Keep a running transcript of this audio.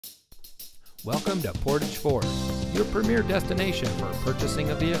Welcome to Portage Ford, your premier destination for purchasing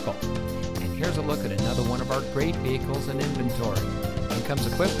a vehicle. And here's a look at another one of our great vehicles in inventory. And comes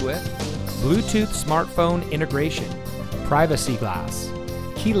equipped with Bluetooth smartphone integration, privacy glass,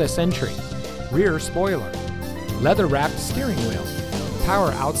 keyless entry, rear spoiler, leather-wrapped steering wheel,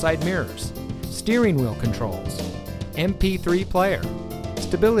 power outside mirrors, steering wheel controls, MP3 player,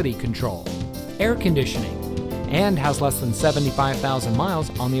 stability control, air conditioning, and has less than 75,000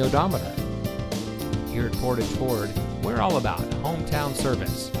 miles on the odometer. Here at Portage Ford, we're all about hometown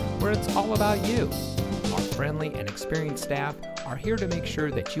service, where it's all about you. Our friendly and experienced staff are here to make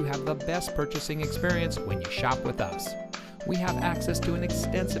sure that you have the best purchasing experience when you shop with us. We have access to an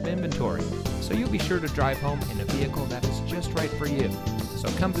extensive inventory, so you'll be sure to drive home in a vehicle that is just right for you. So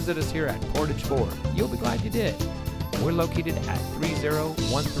come visit us here at Portage Ford. You'll be glad you did. We're located at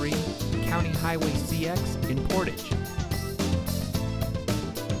 3013 County Hwy CX in Portage.